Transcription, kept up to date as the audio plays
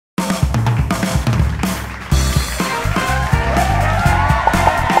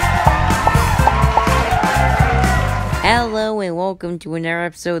Hello and welcome to another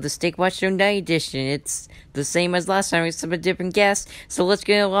episode of the Stikbot Night Edition. It's the same as last time, except a different guest, so let's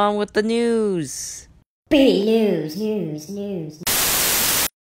get along with the news. News.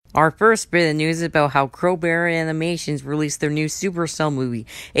 Our first bit of news is about how Crowbar Animations released their new Supercell movie.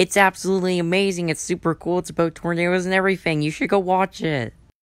 It's absolutely amazing, it's super cool, it's about tornadoes and everything, you should go watch it.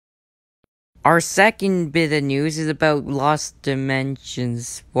 Our second bit of news is about Lost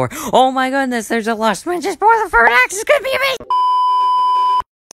Dimensions 4. Oh my goodness, there's a Lost Dimensions 4, the third act is gonna be amazing!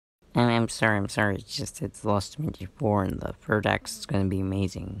 I'm sorry, it's Lost Dimensions 4 and the third act is gonna be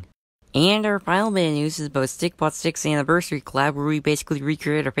amazing. And our final bit of news is about Stikbot's 6th anniversary collab, where we basically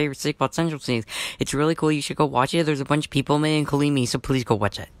recreate our favorite Stikbot Central scenes. It's really cool, you should go watch it. There's a bunch of people in it, including me, so please go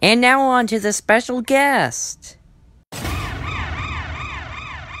watch it. And now on to the special guest!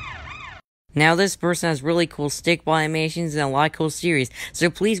 Now this person has really cool Stikbot animations and a lot of cool series, so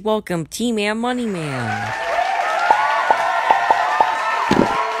please welcome Tman Moneyman.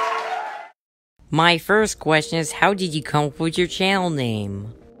 My first question is, how did you come up with your channel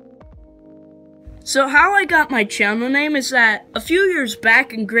name? So how I got my channel name is that a few years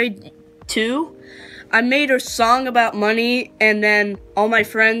back in grade 2, I made a song about money, and then all my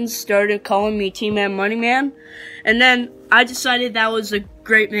friends started calling me Tman Moneyman, and then I decided that was a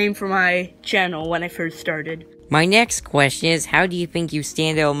great name for my channel when I first started. My next question is, how do you think you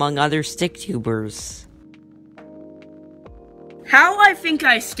stand out among other Stiktubers? How I think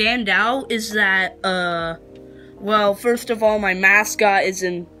I stand out is that, well, first of all, my mascot is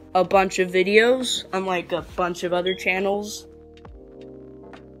in a bunch of videos, unlike a bunch of other channels.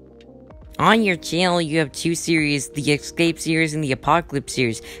 On your channel, you have two series, the Escape series and the Apocalypse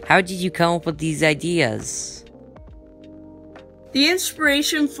series. How did you come up with these ideas? The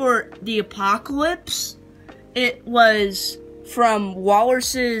inspiration for the Apocalypse, it was from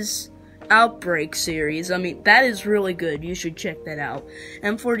Walrus's Outbreak series. I mean, that is really good. You should check that out.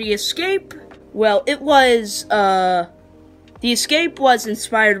 And for the Escape, well, it was, the Escape was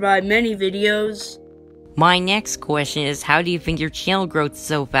inspired by many videos. My next question is, how do you think your channel grows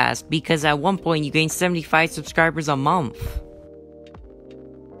so fast? Because at one point you gained 75 subscribers a month.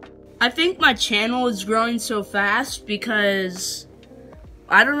 I think my channel is growing so fast because,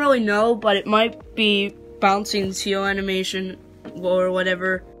 I don't really know, but it might be bouncing seal animation or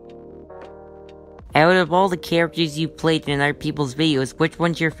whatever. Out of all the characters you played in other people's videos, which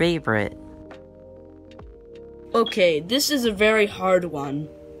one's your favorite? Okay, this is a very hard one.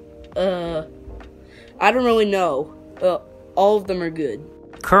 I don't really know. All of them are good.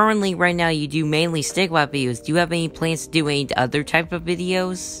 Currently, right now, you do mainly Stikbot videos. Do you have any plans to do any other type of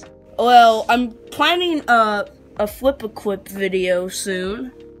videos? Well, I'm planning a flip-a-quip video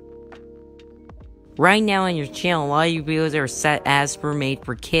soon. Right now on your channel, a lot of your videos are set as for made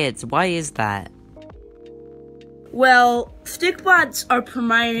for kids. Why is that? Well, Stikbots are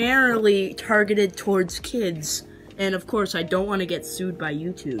primarily targeted towards kids. And of course, I don't want to get sued by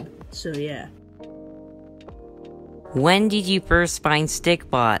YouTube. So yeah. When did you first find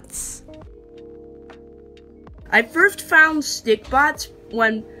Stikbots? I first found Stikbots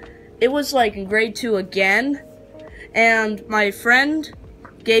when it was like in grade 2 again, and my friend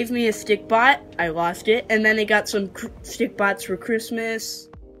gave me a Stikbot. I lost it, and then I got some Stikbots for Christmas.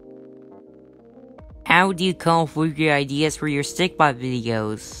 How do you come up with your ideas for your Stikbot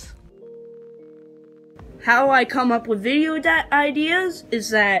videos? How I come up with video ideas is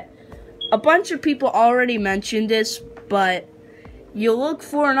that a bunch of people already mentioned this, but you look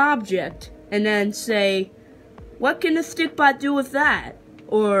for an object and then say, what can a Stikbot do with that?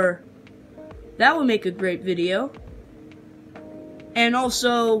 Or, that would make a great video. And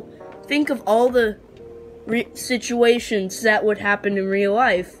also, think of all the situations that would happen in real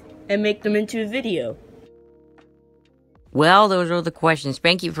life and make them into a video. Well, those are the questions.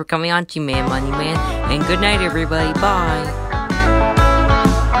 Thank you for coming on, Tman Moneyman, and good night, everybody. Bye.